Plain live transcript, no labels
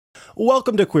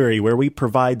Welcome to Query, where we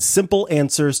provide simple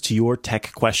answers to your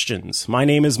tech questions. My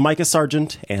name is Micah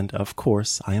Sargent, and of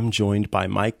course, I am joined by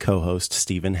my co-host,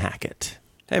 Stephen Hackett.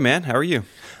 Hey, man. How are you?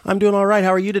 I'm doing all right. How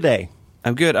are you today?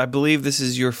 I'm good. I believe this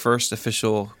is your first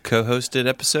official co-hosted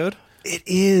episode. It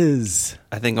is.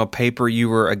 I think on paper you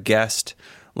were a guest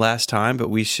last time,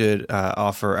 but we should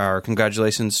offer our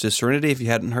congratulations to Serenity. If you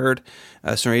hadn't heard,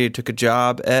 Serenity took a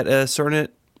job at a certain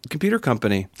computer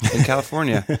company in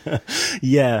California.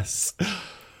 Yes.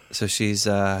 So she's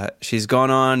gone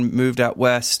on, moved out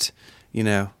west,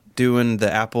 doing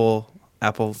the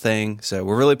Apple thing. So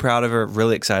we're really proud of her,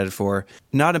 really excited for her.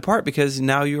 Not in part because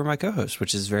now you are my co-host,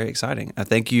 which is very exciting.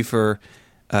 Thank you for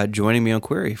joining me on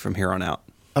Query from here on out.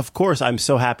 Of course, I'm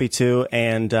so happy to.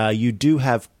 And you do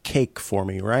have cake for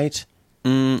me, right?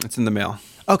 It's in the mail.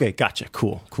 Okay, gotcha.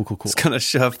 Cool. It's going to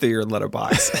shove through your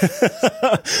letterbox.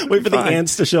 Wait for the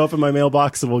ants to show up in my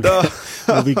mailbox and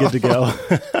we'll be good to go.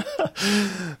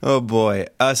 Oh, boy.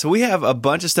 So we have a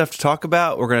bunch of stuff to talk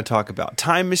about. We're going to talk about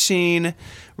Time Machine.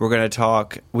 We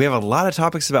have a lot of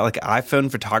topics about like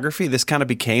iPhone photography. This kind of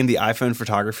became the iPhone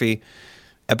photography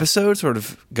episode, sort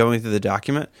of going through the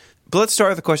document. But let's start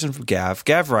with a question from Gav.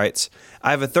 Gav writes,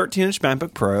 I have a 13-inch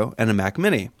MacBook Pro and a Mac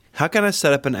Mini. How can I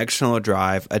set up an external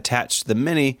drive attached to the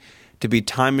Mini to be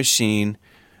Time Machine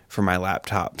for my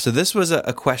laptop? So this was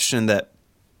a question that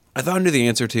I thought I knew the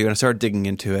answer to, and I started digging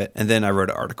into it, and then I wrote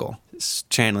an article. It's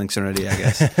channeling Serenity, I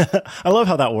guess. I love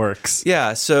how that works.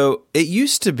 Yeah, so it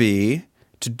used to be,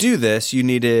 to do this, you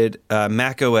needed a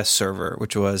Mac OS server,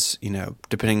 which was,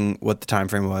 depending what the time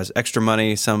frame was, extra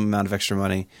money, some amount of extra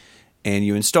money, and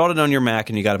you installed it on your Mac,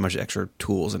 and you got a bunch of extra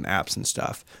tools and apps and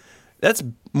stuff. That's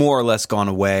more or less gone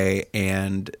away,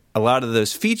 and a lot of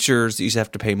those features that you used to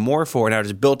have to pay more for are now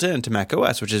just built into Mac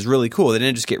OS, which is really cool. They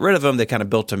didn't just get rid of them, they kind of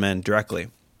built them in directly.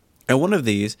 And one of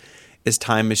these is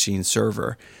Time Machine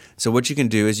Server. So what you can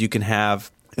do is you can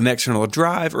have an external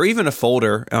drive or even a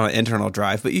folder on an internal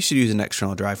drive, but you should use an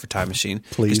external drive for Time Machine.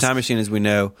 Please. Because Time Machine, as we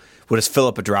know, will just fill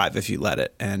up a drive if you let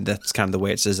it, and that's kind of the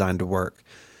way it's designed to work.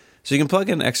 So you can plug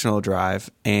in an external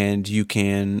drive, and you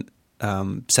can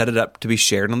set it up to be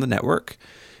shared on the network.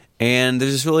 And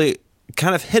there's this really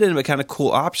kind of hidden but kind of cool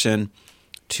option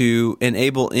to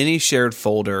enable any shared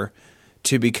folder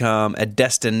to become a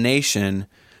destination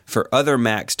for other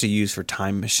Macs to use for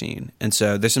Time Machine. And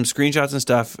so there's some screenshots and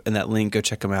stuff in that link. Go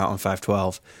check them out on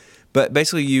 512. But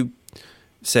basically you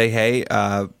say, hey,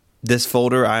 this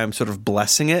folder, I am sort of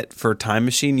blessing it for Time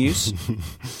Machine use.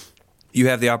 You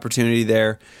have the opportunity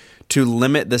there to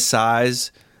limit the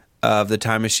size of the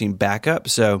Time Machine backup.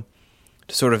 So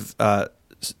to sort of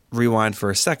rewind for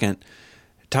a second,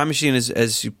 Time Machine, is,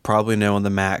 as you probably know on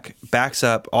the Mac, backs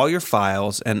up all your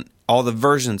files and all the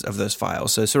versions of those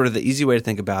files. So sort of the easy way to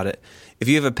think about it, if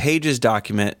you have a Pages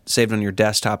document saved on your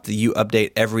desktop that you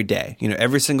update every day,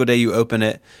 every single day you open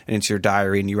it and it's your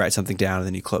diary and you write something down and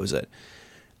then you close it.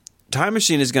 Time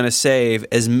Machine is going to save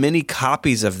as many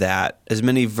copies of that, as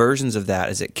many versions of that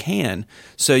as it can.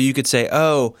 So you could say,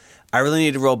 oh, I really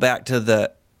need to roll back to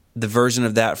the version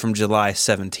of that from July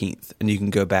 17th. And you can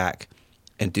go back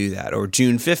and do that. Or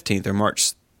June 15th or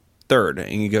March 3rd.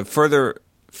 And you go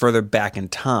further back in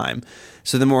time.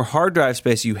 So the more hard drive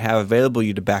space you have available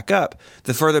you to back up,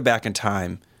 the further back in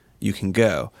time you can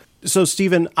go. So,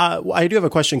 Stephen, I do have a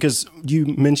question because you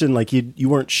mentioned like you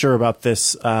weren't sure about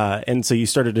this, and so you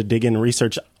started to dig in and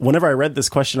research. Whenever I read this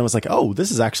question, I was like, oh, this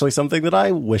is actually something that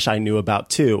I wish I knew about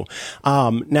too.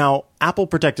 Now, Apple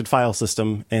Protected File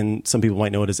System, and some people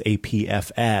might know it as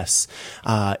APFS,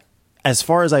 as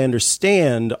far as I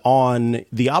understand, on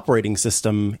the operating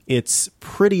system, it's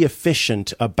pretty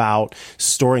efficient about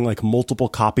storing like multiple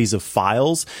copies of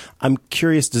files. I'm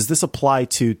curious, does this apply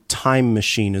to Time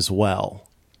Machine as well?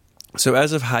 So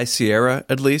as of High Sierra,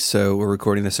 at least, so we're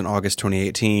recording this in August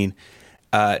 2018,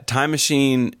 Time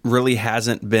Machine really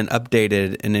hasn't been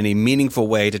updated in any meaningful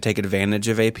way to take advantage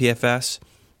of APFS.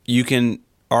 You can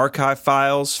archive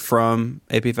files from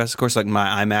APFS. Of course, like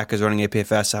my iMac is running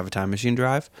APFS. I have a Time Machine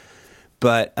drive.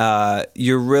 But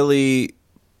there's really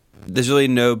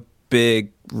no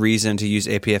big reason to use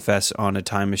APFS on a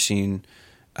Time Machine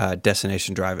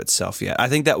destination drive itself yet. I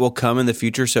think that will come in the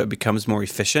future so it becomes more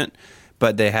efficient.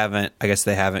 But they haven't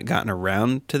gotten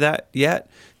around to that yet.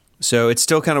 So it's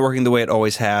still kind of working the way it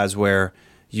always has, where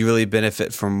you really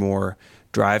benefit from more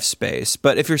drive space.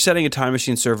 But if you're setting a Time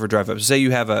Machine server drive up, so say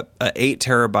you have a 8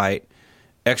 terabyte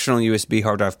external USB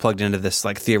hard drive plugged into this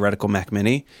like theoretical Mac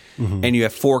Mini, and you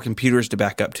have 4 computers to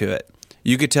back up to it.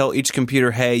 You could tell each computer,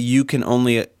 hey, you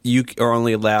are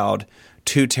only allowed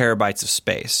 2 terabytes of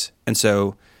space. And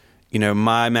so,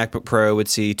 my MacBook Pro would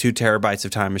see 2 terabytes of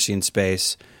Time Machine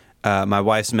space. my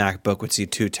wife's MacBook would see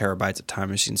 2 terabytes of Time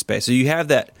Machine space. So you have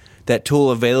that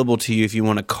tool available to you if you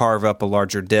want to carve up a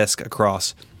larger disk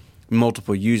across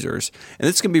multiple users. And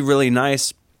this can be really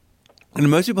nice. And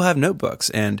most people have notebooks.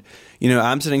 And,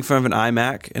 I'm sitting in front of an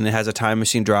iMac, and it has a Time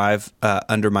Machine drive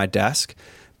under my desk.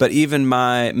 But even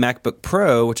my MacBook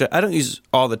Pro, which I don't use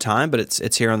all the time, but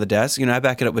it's here on the desk, I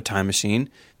back it up with Time Machine.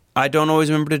 I don't always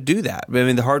remember to do that. I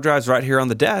mean, the hard drive's right here on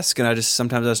the desk, and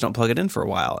sometimes I just don't plug it in for a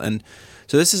while. And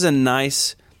so this is a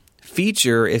nice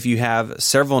feature if you have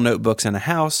several notebooks in a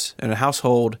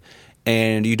household,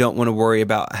 and you don't want to worry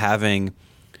about having,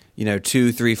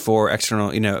 2, 3, 4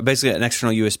 external, basically an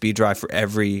external USB drive for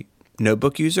every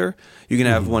notebook user. You can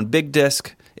have one big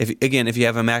disk. If you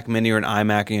have a Mac Mini or an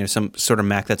iMac, some sort of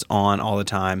Mac that's on all the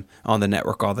time, on the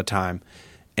network all the time,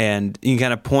 and you can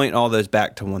kind of point all those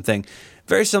back to one thing.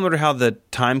 Very similar to how the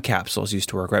time capsules used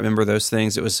to work, right? Remember those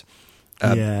things? It was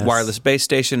a wireless base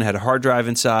station, had a hard drive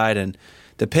inside, and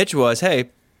the pitch was, hey,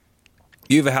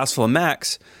 you have a house full of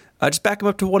Macs, just back them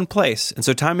up to one place. And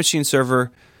so Time Machine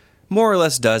Server more or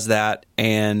less does that,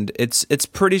 and it's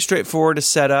pretty straightforward to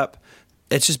set up.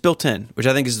 It's just built in, which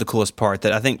I think is the coolest part,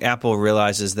 that I think Apple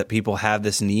realizes that people have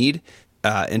this need.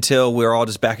 Until we're all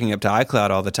just backing up to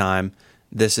iCloud all the time,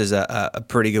 this is a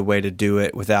pretty good way to do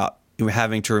it without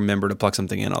having to remember to plug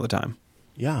something in all the time.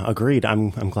 Yeah, agreed. I'm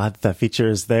glad that feature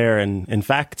is there. And in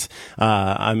fact,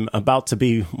 I'm about to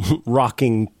be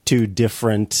rocking 2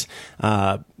 different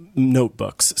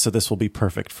notebooks. So this will be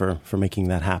perfect for making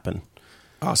that happen.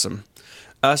 Awesome.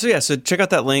 So check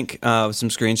out that link with some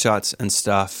screenshots and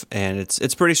stuff. And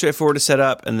it's pretty straightforward to set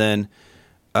up. And then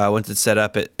once it's set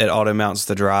up, it auto mounts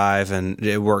the drive, and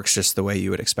it works just the way you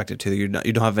would expect it to. You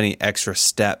don't have any extra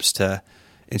steps to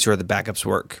ensure the backups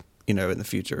work, in the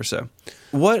future. So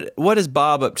what is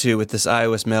Bob up to with this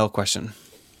iOS mail question?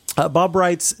 Bob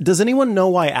writes, does anyone know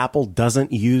why Apple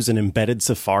doesn't use an embedded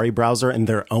Safari browser in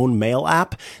their own mail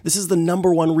app? This is the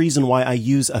number one reason why I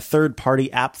use a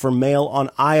third-party app for mail on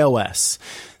iOS.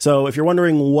 So if you're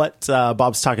wondering what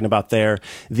Bob's talking about there,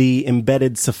 the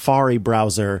embedded Safari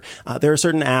browser, there are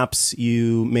certain apps.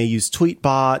 You may use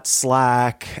Tweetbot,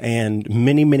 Slack, and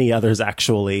many, many others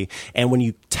actually. And when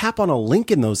you tap on a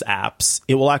link in those apps,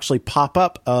 it will actually pop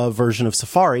up a version of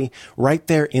Safari right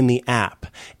there in the app.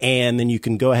 And then you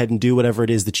can go ahead and do whatever it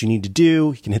is that you need to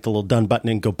do. You can hit the little done button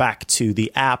and go back to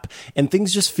the app. And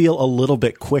things just feel a little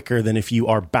bit quicker than if you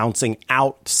are bouncing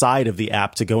outside of the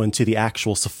app to go into the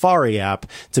actual Safari app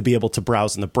to be able to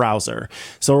browse in the browser.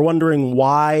 So we're wondering,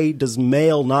 why does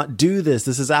Mail not do this?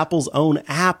 This is Apple's own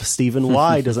app, Stephen.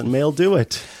 Why doesn't Mail do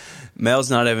it?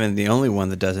 Mail's not even the only one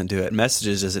that doesn't do it.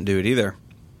 Messages doesn't do it either.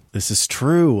 This is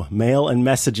true. Mail and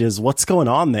Messages. What's going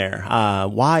on there?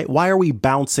 Why are we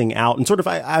bouncing out? And sort of,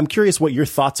 I'm curious what your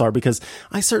thoughts are, because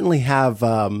I certainly have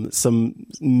some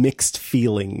mixed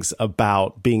feelings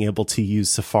about being able to use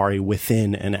Safari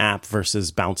within an app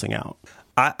versus bouncing out.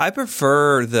 I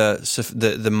prefer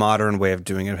the modern way of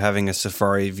doing it, of having a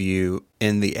Safari view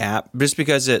in the app, just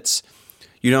because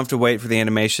you don't have to wait for the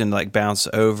animation to bounce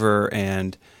over.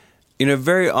 And,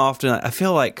 very often I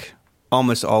feel like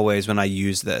almost always when I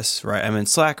use this, right, I'm in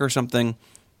Slack or something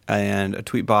and a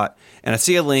Tweetbot, and I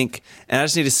see a link, and I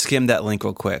just need to skim that link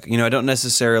real quick. I'm not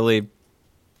necessarily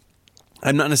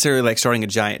starting a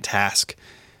giant task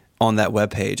on that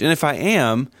web page. And if I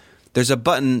am, there's a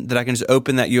button that I can just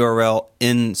open that URL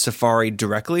in Safari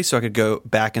directly, so I could go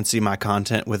back and see my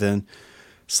content within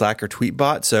Slack or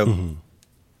Tweetbot. So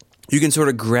you can sort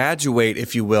of graduate,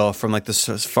 if you will, from the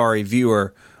Safari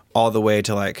viewer all the way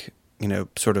to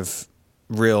sort of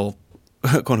real,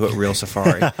 quote unquote, real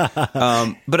Safari.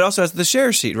 But it also has the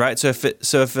share sheet, right? So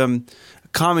if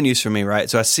common use for me, right?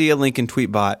 So I see a link in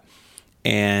Tweetbot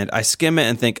and I skim it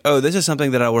and think, oh, this is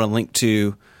something that I want to link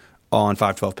to on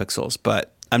 512 Pixels,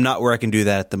 but I'm not where I can do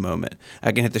that at the moment.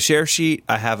 I can hit the share sheet.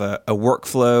 I have a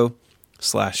workflow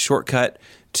 / shortcut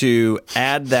to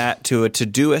add that to a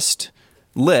Todoist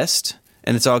list,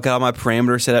 and it's all got all my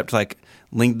parameters set up to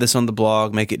link this on the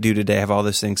blog, make it due today, have all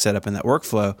those things set up in that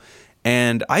workflow.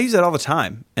 And I use that all the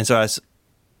time. And so I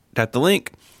got the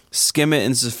link, skim it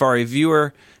in Safari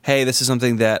Viewer. Hey, this is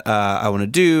something that I want to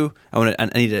do. I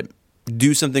need to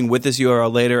do something with this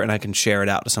URL later, and I can share it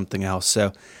out to something else.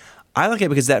 So I like it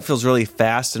because that feels really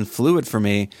fast and fluid for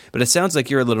me, but it sounds like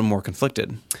you're a little more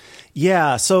conflicted.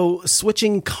 Yeah, so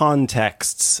switching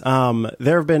contexts.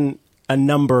 There have been a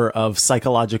number of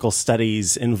psychological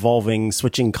studies involving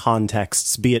switching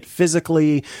contexts, be it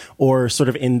physically or sort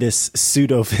of in this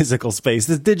pseudo-physical space,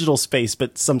 this digital space,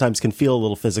 but sometimes can feel a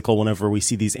little physical whenever we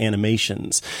see these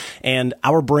animations. And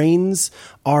our brains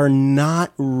are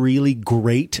not really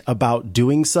great about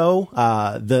doing so.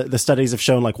 The studies have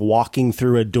shown like walking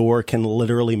through a door can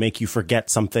literally make you forget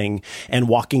something, and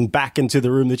walking back into the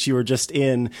room that you were just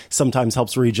in sometimes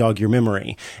helps re-jog your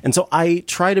memory. And so I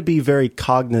try to be very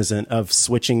cognizant of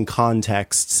switching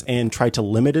contexts and try to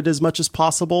limit it as much as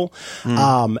possible.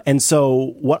 And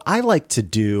so what I like to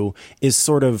do is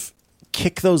sort of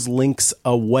kick those links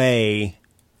away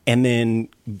and then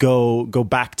go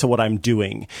back to what I'm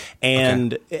doing.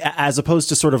 And as opposed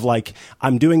to sort of like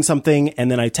I'm doing something and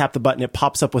then I tap the button, it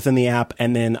pops up within the app,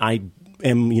 and then I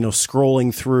am,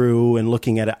 scrolling through and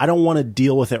looking at it. I don't want to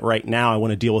deal with it right now. I want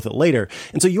to deal with it later.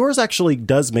 And so yours actually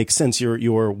does make sense. Your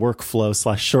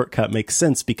workflow / shortcut makes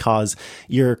sense because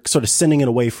you're sort of sending it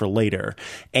away for later.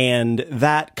 And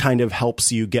that kind of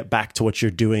helps you get back to what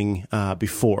you're doing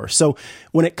before. So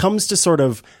when it comes to sort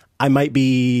of, I might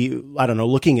be, I don't know,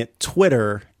 looking at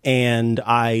Twitter and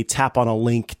I tap on a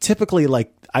link, typically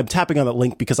like I'm tapping on that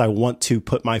link because I want to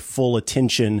put my full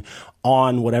attention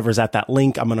on whatever's at that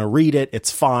link. I'm going to read it.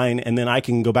 It's fine. And then I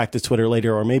can go back to Twitter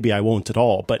later, or maybe I won't at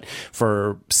all. But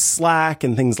for Slack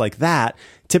and things like that,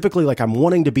 typically like I'm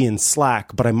wanting to be in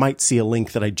Slack, but I might see a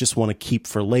link that I just want to keep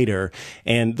for later.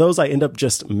 And those I end up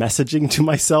just messaging to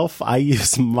myself. I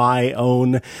use my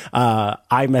own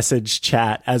iMessage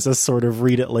chat as a sort of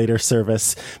read it later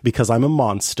service because I'm a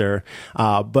monster.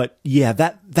 But yeah,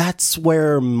 that's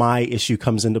where my issue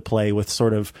comes into play with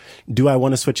sort of, do I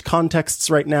want to switch contexts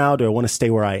right now? Do I want to stay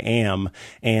where I am?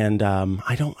 And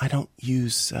I don't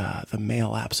use the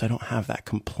mail app, so I don't have that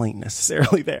complaint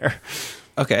necessarily there.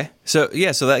 Okay. So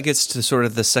that gets to sort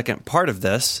of the second part of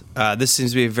this. This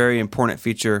seems to be a very important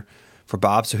feature for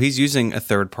Bob. So he's using a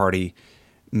third-party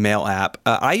mail app.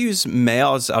 I use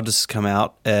Mail. I'll just come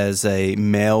out as a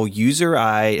Mail user.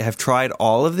 I have tried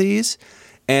all of these,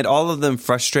 and all of them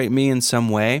frustrate me in some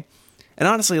way. And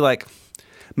honestly, like,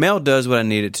 Mail does what I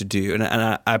need it to do.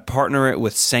 And I partner it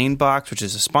with SaneBox, which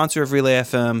is a sponsor of Relay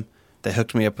FM. They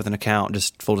hooked me up with an account,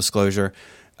 just full disclosure.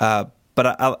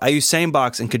 But I use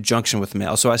SaneBox in conjunction with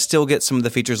Mail. So I still get some of the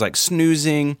features like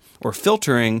snoozing or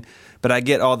filtering, but I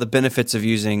get all the benefits of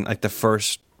using like the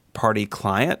first party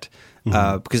client.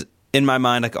 Because in my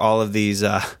mind, like all of these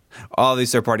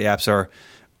third party apps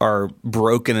are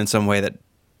broken in some way that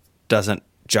doesn't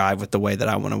jive with the way that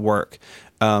I want to work.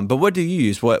 But what do you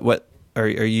use? What are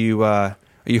you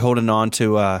holding on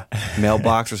to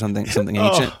Mailbox or something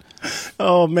ancient?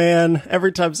 Oh man,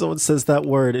 every time someone says that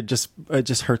word, it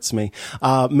just hurts me.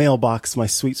 Mailbox, my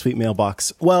sweet, sweet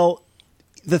Mailbox. Well,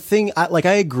 the thing, I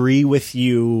agree with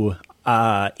you.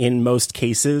 In most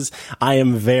cases, I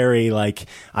am very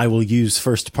I will use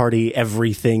first party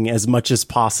everything as much as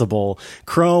possible.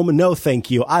 Chrome, no thank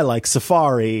you. I like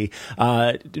Safari.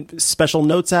 Special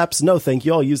notes apps, no thank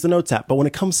you. I'll use the notes app. But when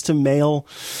it comes to mail,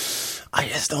 I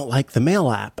just don't like the mail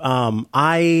app.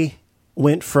 I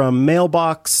went from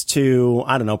Mailbox to,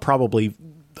 I don't know, probably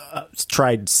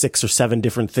tried 6 or 7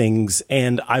 different things,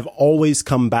 and I've always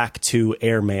come back to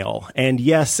Airmail. And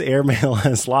yes, Airmail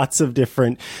has lots of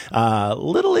different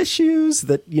little issues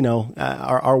that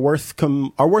are worth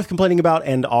complaining about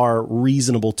and are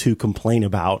reasonable to complain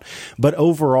about. But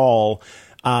overall,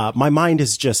 my mind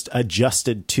has just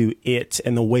adjusted to it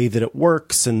and the way that it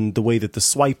works and the way that the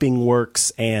swiping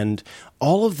works and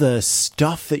all of the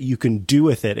stuff that you can do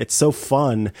with it. It's so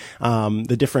fun.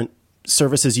 The different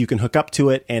services you can hook up to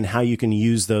it and how you can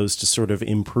use those to sort of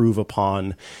improve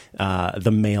upon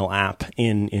the Mail app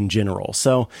in general.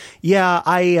 So yeah,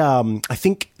 I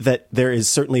think that there is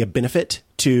certainly a benefit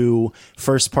to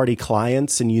first party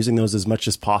clients and using those as much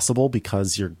as possible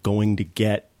because you're going to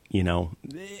get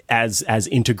as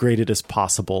integrated as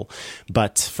possible.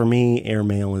 But for me,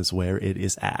 Airmail is where it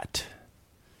is at.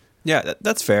 Yeah,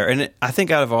 that's fair. And I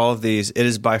think out of all of these, it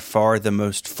is by far the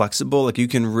most flexible. Like you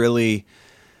can really,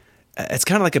 it's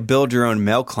kind of like a build your own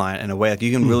mail client in a way. Like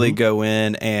you can really go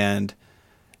in and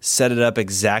set it up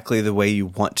exactly the way you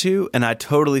want to. And I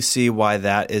totally see why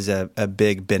that is a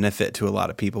big benefit to a lot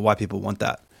of people, why people want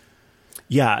that.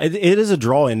 Yeah, it is a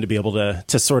draw-in to be able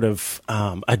to sort of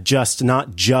adjust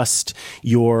not just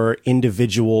your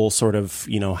individual sort of,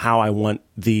 how I want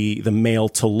the mail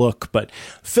to look, but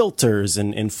filters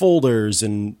and folders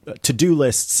and to-do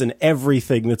lists and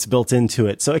everything that's built into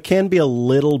it. So it can be a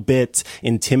little bit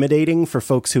intimidating for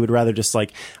folks who would rather just I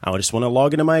just want to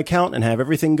log into my account and have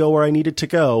everything go where I need it to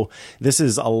go. This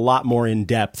is a lot more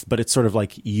in-depth, but it's sort of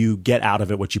like you get out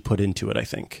of it what you put into it, I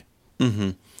think. Mm-hmm.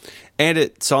 And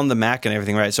it's on the Mac and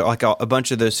everything, right? So like a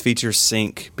bunch of those features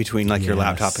sync between like your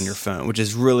laptop and your phone, which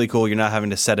is really cool. You're not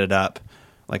having to set it up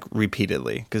like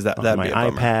repeatedly, because that'd my be a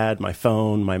bummer. iPad, my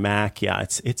phone, my Mac. Yeah,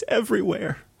 it's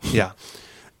everywhere. Yeah.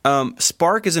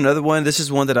 Spark is another one. This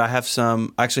is one that I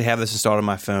actually have this installed on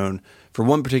my phone for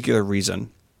one particular reason.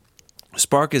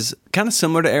 Spark is kind of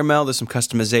similar to AirMail. There's some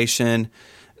customization.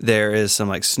 There is some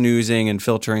like snoozing and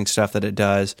filtering stuff that it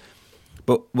does.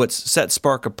 But what sets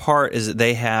Spark apart is that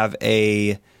they have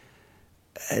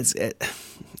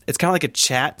it's kind of like a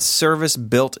chat service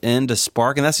built into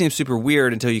Spark. And that seems super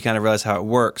weird until you kind of realize how it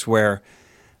works, where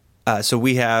so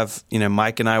we have,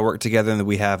 Mike and I work together, and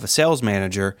we have a sales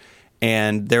manager.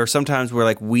 And there are some times where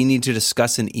like we need to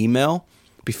discuss an email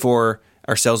before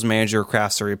our sales manager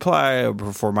crafts a reply, or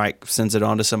before Mike sends it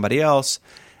on to somebody else.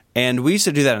 And we used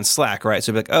to do that in Slack, right?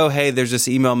 So it'd be like, oh, hey, there's this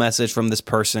email message from this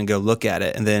person, go look at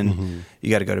it. And then you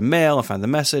got to go to mail and find the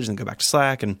message and go back to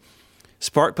Slack. And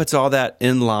Spark puts all that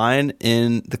in line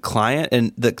in the client,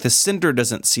 and the sender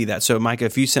doesn't see that. So Micah,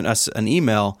 if you sent us an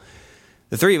email,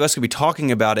 the three of us could be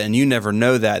talking about it, and you never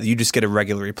know that. You just get a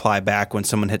regular reply back when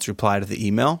someone hits reply to the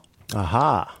email.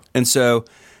 Aha. And so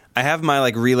I have my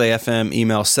like Relay FM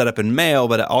email set up in Mail,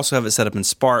 but I also have it set up in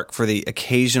Spark for the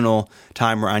occasional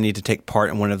time where I need to take part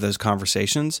in one of those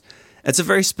conversations. It's a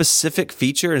very specific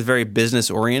feature. It's very business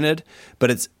oriented, but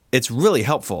it's really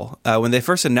helpful. When they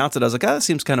first announced it, I was like, oh, that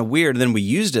seems kind of weird. And then we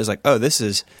used it. It's like, oh, this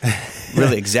is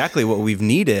really exactly what we've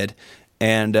needed.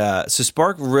 And so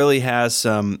Spark really has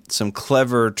some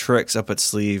clever tricks up its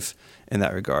sleeve in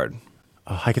that regard.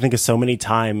 I can think of so many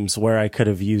times where I could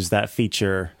have used that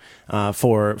feature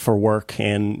for work,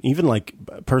 and even like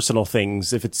personal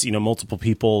things. If it's multiple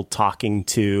people talking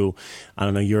to, I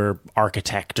don't know, your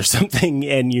architect or something,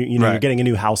 and you're getting a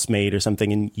new housemate or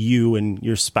something, and you and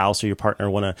your spouse or your partner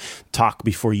want to talk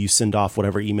before you send off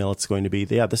whatever email it's going to be.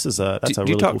 Yeah, that's a really cool feature.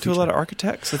 Do you talk to a lot of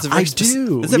architects? That's a very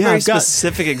do. That's a very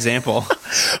specific example.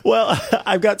 Well,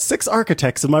 I've got 6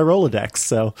 architects in my Rolodex,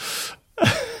 so.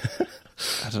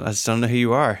 I just don't know who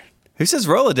you are. Who says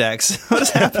Rolodex? What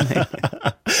is happening?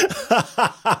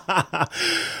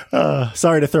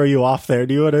 Sorry to throw you off there.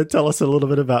 Do you want to tell us a little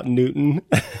bit about Newton?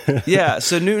 Yeah,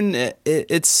 so Newton,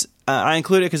 it's I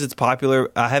include it because it's popular.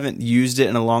 I haven't used it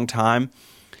in a long time.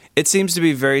 It seems to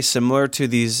be very similar to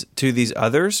these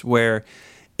others, where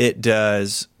it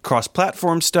does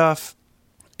cross-platform stuff.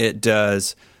 It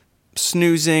does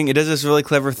snoozing. It does this really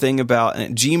clever thing about,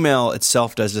 and Gmail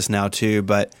itself does this now too,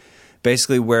 but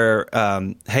basically where,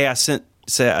 hey, I sent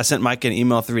Mike an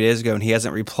email 3 days ago and he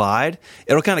hasn't replied.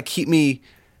 It'll kind of keep me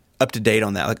up to date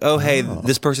on that. Like, oh, hey,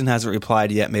 this person hasn't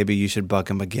replied yet. Maybe you should bug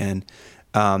him again.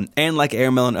 And like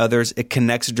AirMail and others, it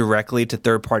connects directly to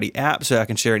third-party apps, so I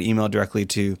can share an email directly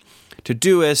to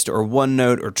Doist or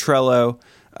OneNote or Trello,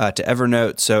 to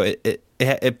Evernote. So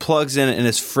it plugs in and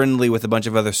is friendly with a bunch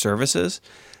of other services.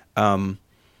 So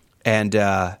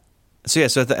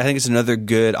I think it's another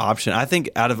good option. I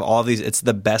think out of all these, it's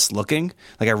the best looking.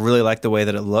 Like, I really like the way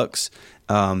that it looks.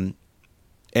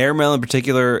 AirMail in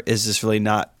particular is just really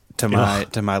not to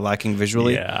my liking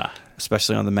visually,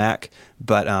 especially on the Mac.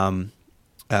 But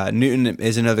Newton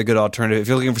is another good alternative if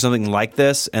you're looking for something like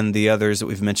this, and the others that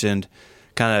we've mentioned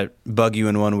kind of bug you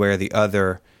in one way or the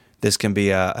other. This can be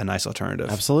a nice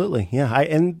alternative. Absolutely. Yeah.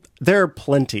 And there are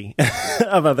plenty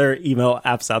of other email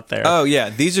apps out there. Oh, yeah.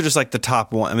 These are just like the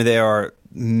top one. I mean, there are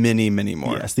many, many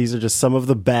more. Yes. These are just some of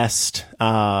the best.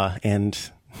 And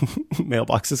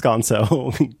Mailbox is gone.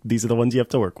 So these are the ones you have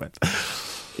to work with.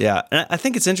 Yeah. And I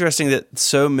think it's interesting that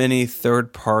so many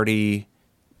third-party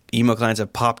email clients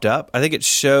have popped up. I think it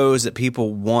shows that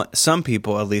some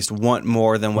people at least want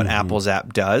more than what Apple's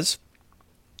app does.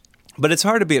 But it's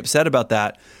hard to be upset about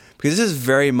that, because this is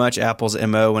very much Apple's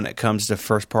MO when it comes to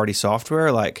first-party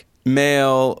software, like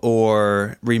Mail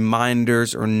or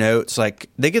Reminders or Notes. Like,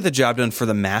 they get the job done for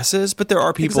the masses, but there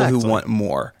are people who want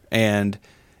more. And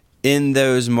in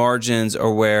those margins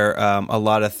are where a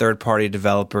lot of third-party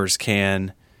developers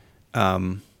can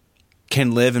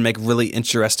live and make really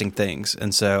interesting things.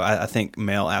 And so I think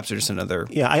Mail apps are just another.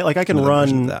 Yeah, I can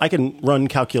run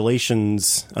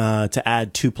calculations to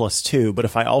add 2 + 2, but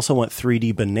if I also want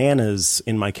 3D bananas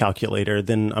in my calculator,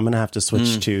 then I'm going to have to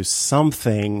switch to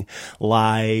something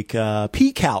like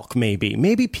pCalc.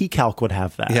 Maybe pCalc would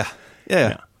have that.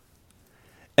 Yeah.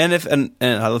 And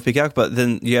I love pCalc, but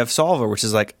then you have Solver, which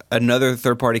is like another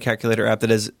third-party calculator app that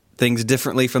does things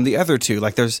differently from the other two.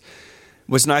 Like,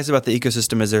 what's nice about the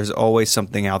ecosystem is there's always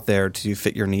something out there to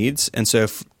fit your needs. And so,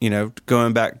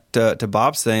 going back to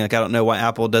Bob's thing, like, I don't know why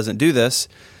Apple doesn't do this.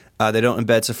 They don't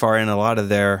embed Safari in a lot of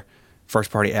their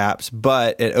first-party apps,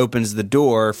 but it opens the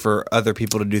door for other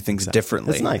people to do things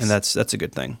differently. That's nice. And that's a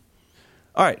good thing.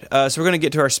 All right, so we're going to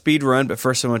get to our speed run, but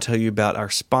first I want to tell you about our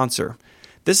sponsor.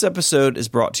 This episode is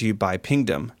brought to you by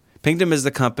Pingdom. Pingdom is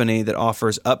the company that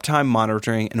offers uptime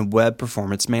monitoring and web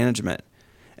performance management.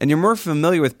 And you're more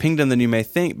familiar with Pingdom than you may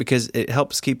think because it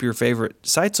helps keep your favorite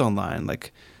sites online,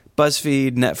 like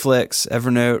BuzzFeed, Netflix,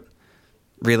 Evernote,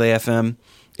 Relay FM.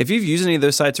 If you've used any of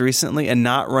those sites recently and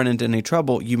not run into any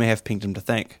trouble, you may have Pingdom to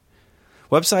thank.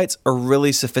 Websites are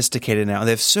really sophisticated now.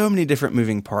 They have so many different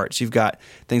moving parts. You've got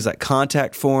things like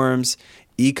contact forms,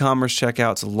 e-commerce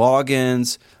checkouts,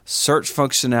 logins, search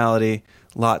functionality,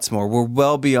 lots more. We're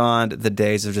well beyond the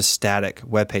days of just static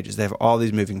web pages. They have all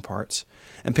these moving parts.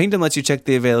 And Pingdom lets you check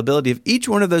the availability of each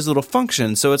one of those little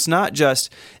functions. So it's not just,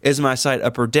 is my site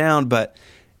up or down, but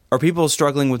are people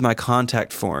struggling with my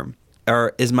contact form?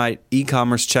 Or is my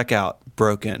e-commerce checkout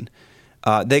broken?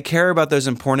 They care about those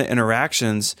important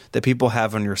interactions that people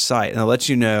have on your site, and they'll let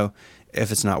you know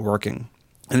if it's not working.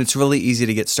 And it's really easy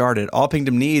to get started. All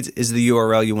Pingdom needs is the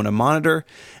URL you want to monitor,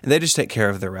 and they just take care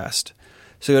of the rest.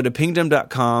 So go to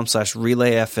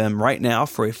pingdom.com/relayfm right now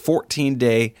for a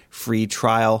 14-day free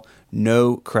trial,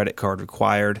 no credit card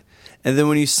required. And then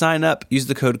when you sign up, use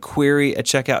the code QUERY at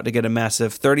checkout to get a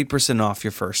massive 30% off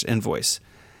your first invoice.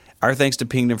 Our thanks to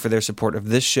Pingdom for their support of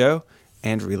this show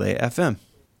and Relay FM.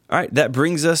 All right, that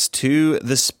brings us to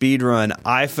the Speedrun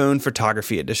iPhone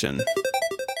Photography Edition. All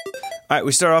right,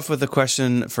 we start off with a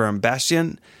question from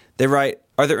Bastian. They write,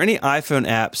 are there any iPhone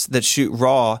apps that shoot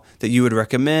RAW that you would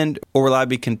recommend, or will I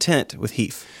be content with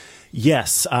HEIF?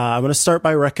 Yes, I'm going to start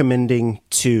by recommending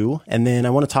two, and then I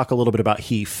want to talk a little bit about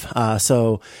HEIF.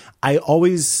 So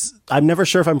I'm never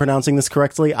sure if I'm pronouncing this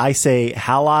correctly. I say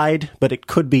Halide, but it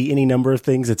could be any number of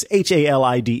things. It's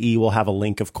HALIDE. We'll have a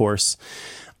link, of course.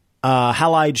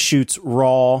 Halide shoots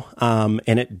RAW, and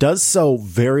it does so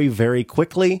very, very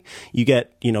quickly. You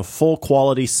get, full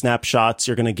quality snapshots.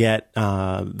 You're going to get,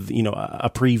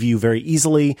 a preview very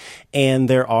easily. And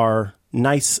there are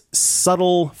nice,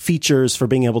 subtle features for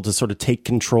being able to sort of take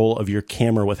control of your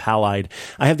camera with Halide.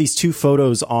 I have these two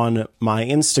photos on my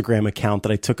Instagram account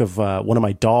that I took of one of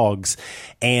my dogs,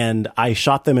 and I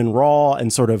shot them in RAW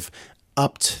and sort of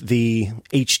upped the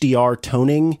HDR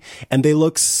toning, and they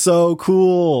look so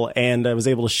cool. And I was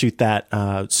able to shoot that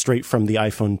straight from the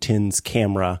iPhone X's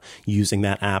camera using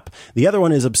that app. The other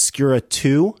one is Obscura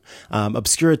 2.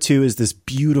 Obscura 2 is this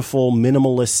beautiful,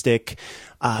 minimalistic,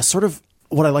 sort of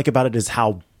what I like about it is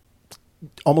how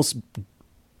almost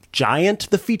giant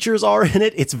the features are in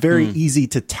it. It's very easy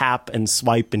to tap and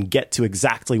swipe and get to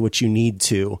exactly what you need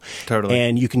to. Totally.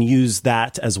 And you can use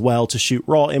that as well to shoot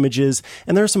RAW images.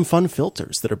 And there are some fun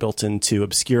filters that are built into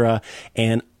Obscura.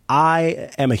 And I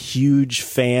am a huge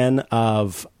fan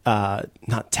of,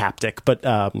 not Taptic, but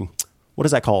what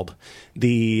is that called?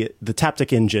 The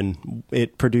Taptic engine.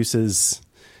 It produces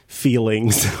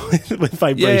feelings with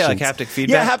vibrations. Yeah, like haptic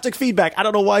feedback. Yeah, haptic feedback. I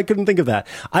don't know why I couldn't think of that.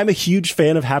 I'm a huge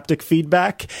fan of haptic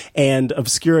feedback, and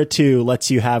Obscura 2 lets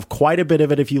you have quite a bit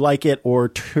of it if you like it, or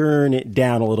turn it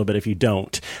down a little bit if you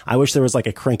don't. I wish there was like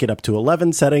a crank it up to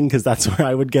 11 setting, because that's where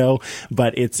I would go,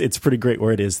 but it's pretty great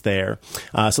where it is there.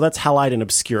 So that's Halide and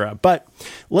Obscura. But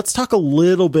let's talk a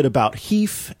little bit about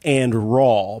HEIF and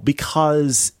RAW,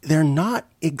 because they're not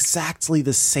exactly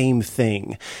the same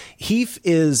thing. HEIF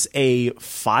is a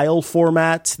file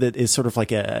format that is sort of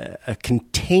like a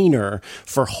container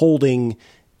for holding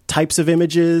types of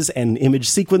images and image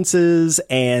sequences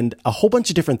and a whole bunch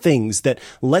of different things that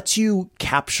lets you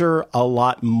capture a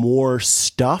lot more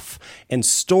stuff and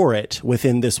store it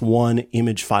within this one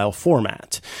image file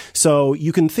format. So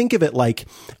you can think of it like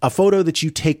a photo that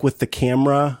you take with the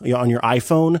camera on your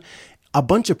iPhone. A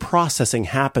bunch of processing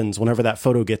happens whenever that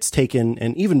photo gets taken,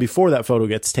 and even before that photo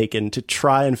gets taken, to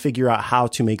try and figure out how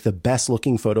to make the best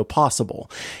looking photo possible.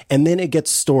 And then it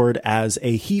gets stored as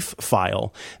a HEIF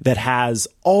file that has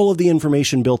all of the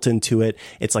information built into it.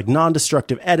 It's like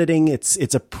non-destructive editing.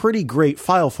 It's a pretty great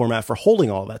file format for holding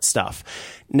all that stuff.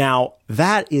 Now,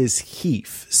 that is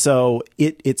HEIF. So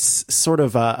it's sort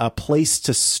of a place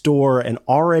to store an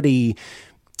already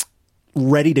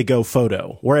ready to go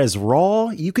photo. Whereas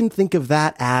RAW, you can think of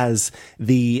that as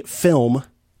the film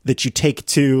that you take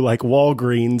to like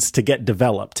Walgreens to get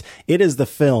developed. It is the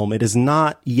film. It is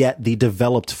not yet the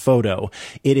developed photo.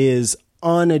 It is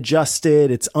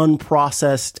unadjusted. It's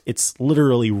unprocessed. It's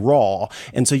literally raw.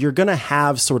 And so you're going to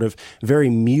have sort of very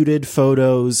muted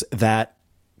photos that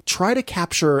try to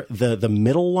capture the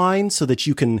middle line so that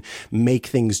you can make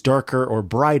things darker or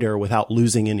brighter without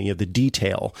losing any of the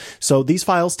detail. So these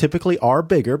files typically are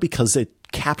bigger because it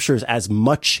captures as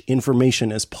much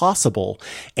information as possible,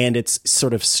 and it's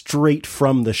sort of straight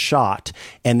from the shot,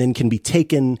 and then can be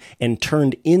taken and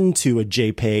turned into a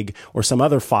JPEG or some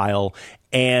other file.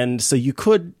 And so you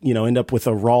could, end up with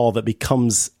a RAW that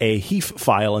becomes a HEIF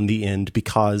file in the end,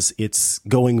 because it's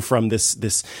going from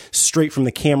this straight from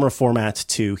the camera format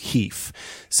to HEIF.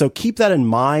 So keep that in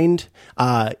mind.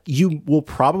 You will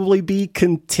probably be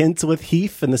content with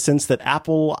HEIF in the sense that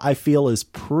Apple, I feel, is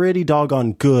pretty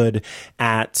doggone good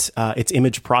at its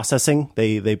image processing.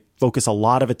 They focus a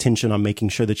lot of attention on making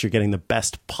sure that you're getting the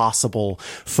best possible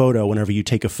photo whenever you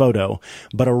take a photo.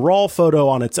 But a RAW photo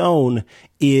on its own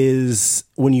is,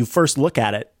 when you first look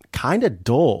at it, kind of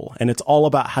dull. And it's all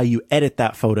about how you edit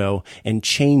that photo and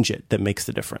change it that makes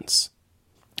the difference.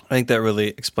 I think that really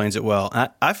explains it well.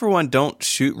 I, for one, don't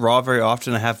shoot RAW very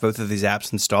often. I have both of these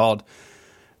apps installed.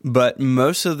 But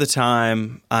most of the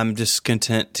time, I'm just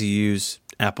content to use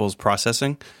Apple's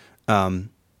processing.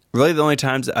 Really, the only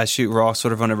times that I shoot RAW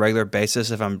sort of on a regular basis,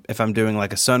 if I'm doing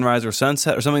like a sunrise or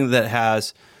sunset or something that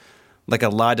has like a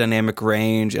light dynamic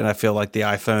range, and I feel like the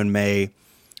iPhone may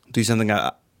do something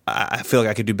I feel like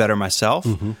I could do better myself.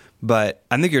 Mm-hmm. But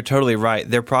I think you're totally right.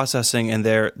 Their processing and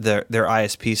their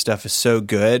ISP stuff is so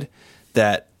good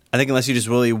that I think unless you just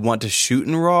really want to shoot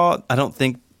in RAW, I don't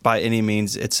think by any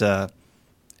means it's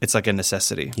like a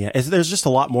necessity. Yeah, there's just a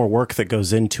lot more work that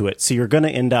goes into it. So you're going to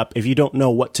end up, if you don't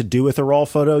know what to do with a RAW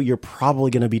photo, you're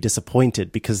probably going to be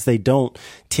disappointed, because they don't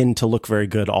tend to look very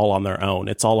good all on their own.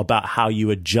 It's all about how you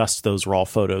adjust those RAW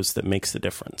photos that makes the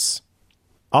difference.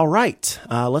 All right,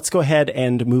 let's go ahead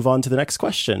and move on to the next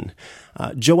question.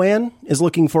 Joanne is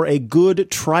looking for a good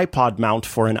tripod mount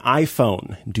for an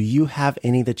iPhone. Do you have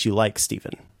any that you like,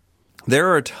 Stephen? There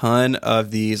are a ton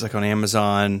of these, like on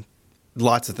Amazon,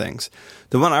 lots of things.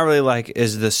 The one I really like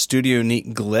is the Studio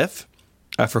Neat Glyph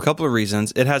for a couple of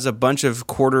reasons. It has a bunch of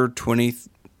 1/4-20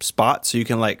 spots, so you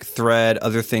can like thread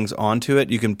other things onto it.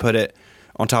 You can put it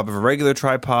on top of a regular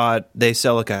tripod. They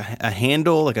sell like a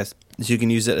handle, so you can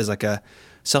use it as like a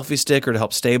selfie stick or to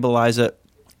help stabilize it.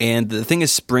 And the thing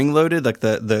is spring loaded, like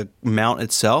the mount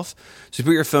itself. So you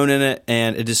put your phone in it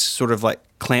and it just sort of like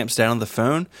clamps down on the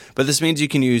phone. But this means you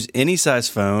can use any size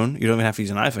phone. You don't even have to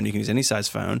use an iPhone. You can use any size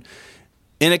phone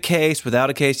in a case, without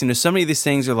a case. So many of these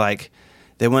things are like,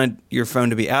 they want your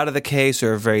phone to be out of the case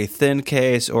or a very thin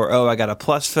case, or, I got a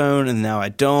Plus phone and now I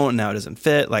don't, and now it doesn't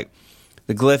fit. Like,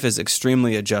 the Glyph is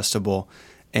extremely adjustable.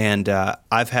 And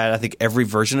I've had, I think, every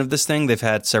version of this thing. They've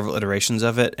had several iterations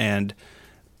of it. And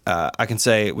I can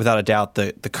say, without a doubt,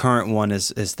 the current one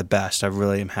is the best. I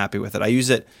really am happy with it. I use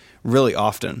it really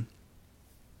often.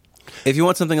 If you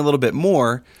want something a little bit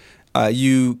more,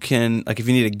 you can, like if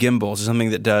you need a gimbal, so something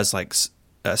that does like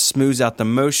smooths out the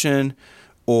motion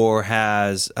or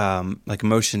has like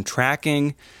motion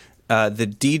tracking,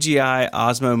 the DJI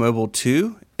Osmo Mobile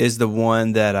 2 is the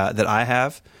one that I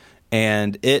have.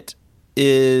 And it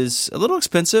is a little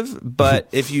expensive, but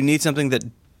if you need something that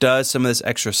does some of this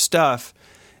extra stuff,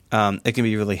 it can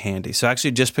be really handy. So I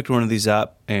actually just picked one of these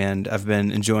up, and I've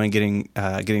been enjoying getting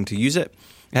to use it.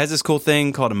 It has this cool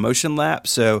thing called a motion lap.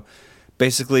 So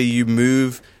basically you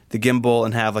move the gimbal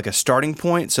and have like a starting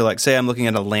point. So like say I'm looking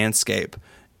at a landscape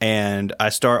and I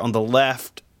start on the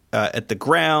left at the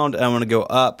ground, and I want to go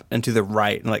up and to the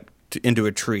right and like into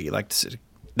a tree.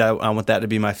 I want that to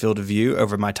be my field of view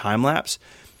over my time lapse.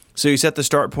 So you set the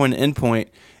start point and end point,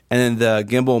 and then the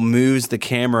gimbal moves the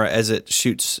camera as it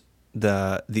shoots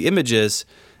the images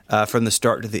from the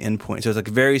start to the end point. So it's like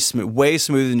very smooth, way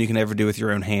smoother than you can ever do with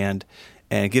your own hand,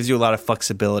 and it gives you a lot of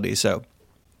flexibility. So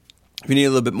if you need a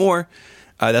little bit more,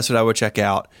 that's what I would check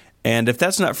out. And if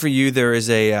that's not for you, there's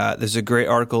a great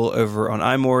article over on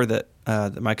iMore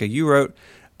that Micah, you wrote,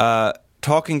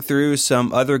 talking through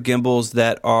some other gimbals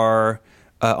that are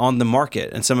on the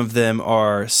market, and some of them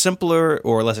are simpler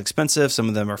or less expensive. Some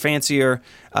of them are fancier.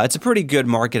 It's a pretty good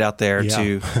market out there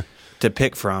to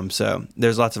pick from. So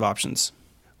there's lots of options.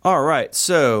 All right.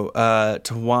 So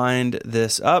to wind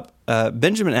this up,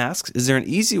 Benjamin asks, is there an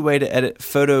easy way to edit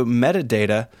photo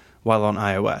metadata while on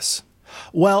iOS?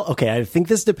 Well, okay, I think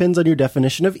this depends on your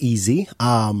definition of easy.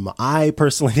 I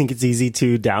personally think it's easy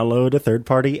to download a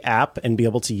third-party app and be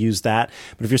able to use that.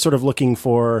 But if you're sort of looking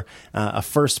for a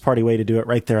first-party way to do it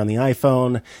right there on the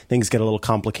iPhone, things get a little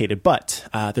complicated. But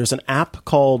there's an app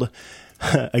called...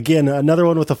 Again, another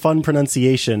one with a fun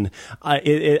pronunciation.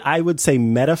 I would say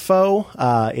Metafo.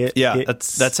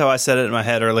 That's how I said it in my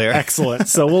head earlier. Excellent.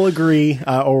 So we'll agree,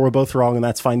 or we're both wrong, and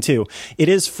that's fine too. It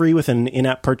is free with an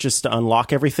in-app purchase to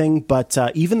unlock everything, but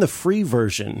even the free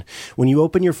version, when you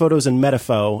open your photos in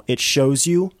Metafo, it shows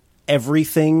you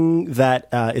everything that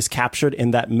is captured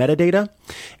in that metadata.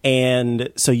 And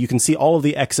so you can see all of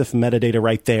the EXIF metadata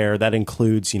right there. That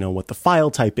includes, what the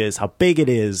file type is, how big it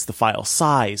is, the file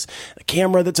size, the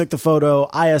camera that took the photo,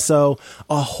 ISO,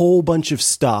 a whole bunch of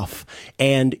stuff.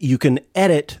 And you can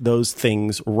edit those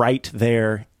things right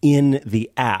there in the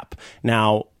app.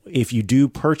 Now, if you do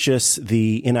purchase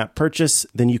the in-app purchase,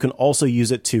 then you can also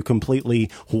use it to completely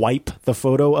wipe the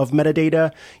photo of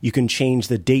metadata. You can change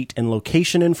the date and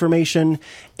location information,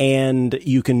 and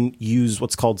you can use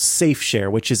what's called safe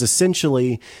share, which is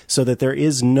essentially so that there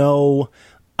is no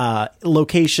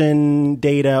location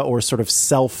data or sort of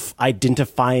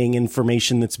self-identifying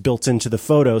information that's built into the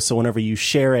photo. So whenever you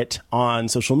share it on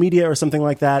social media or something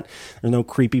like that, there's no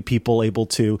creepy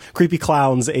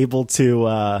clowns able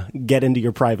to get into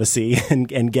your privacy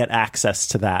and get access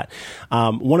to that.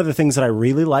 One of the things that I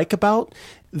really like about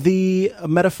the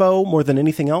Metapho more than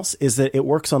anything else is that it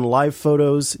works on live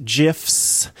photos,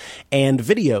 GIFs, and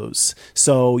videos.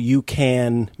 So you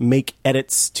can make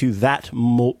edits to that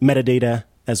metadata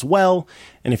as well.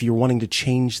 And if you're wanting to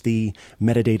change the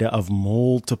metadata of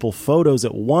multiple photos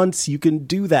at once, you can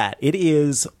do that. It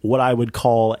is what I would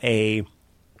call a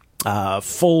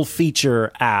full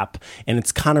feature app, and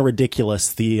it's kind of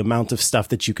ridiculous the amount of stuff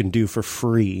that you can do for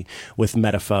free with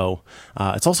Metapho.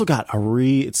 It's also got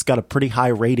a pretty high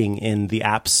rating in the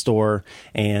App Store,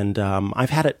 and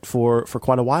I've had it for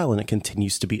quite a while, and it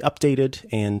continues to be updated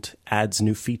and adds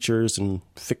new features and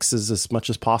fixes as much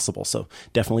as possible. So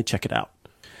definitely check it out.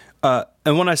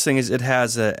 And one nice thing is it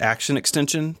has an action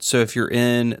extension. So if you're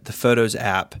in the Photos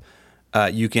app,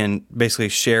 you can basically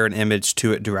share an image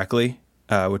to it directly,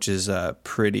 which is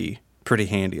pretty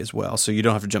handy as well. So you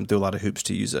don't have to jump through a lot of hoops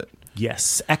to use it.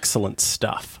 Yes, excellent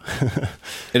stuff.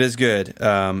 It is good.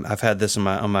 I've had this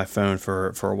on my phone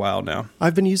for a while now.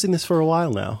 I've been using this for a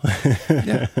while now.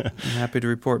 Yeah, I'm happy to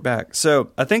report back.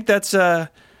 So I think that's it.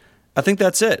 I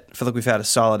feel like we've had a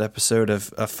solid episode of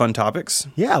fun topics.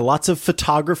 Yeah, lots of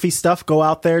photography stuff. Go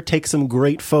out there, take some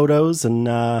great photos, and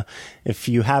if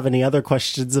you have any other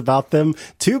questions about them,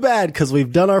 too bad, because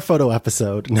we've done our photo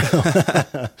episode. No.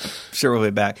 Sure, we'll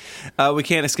be back. We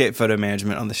can't escape photo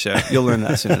management on the show. You'll learn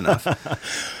that soon enough.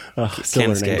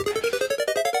 Can't escape.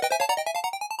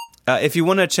 If you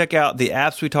want to check out the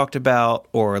apps we talked about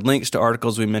or links to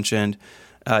articles we mentioned,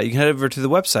 you can head over to the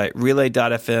website,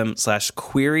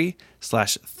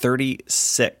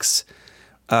 relay.fm/query/36.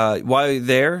 While you're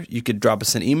there, you could drop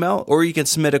us an email, or you can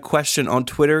submit a question on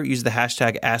Twitter. Use the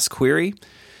hashtag AskQuery.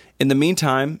 In the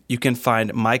meantime, you can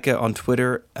find Micah on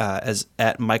Twitter as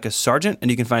 @MicahSargent, and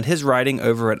you can find his writing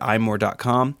over at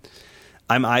imore.com.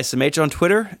 I'm ISMH on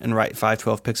Twitter and write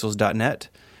 512pixels.net.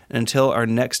 And until our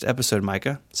next episode,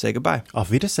 Micah, say goodbye.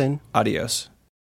 Auf Wiedersehen. Adios.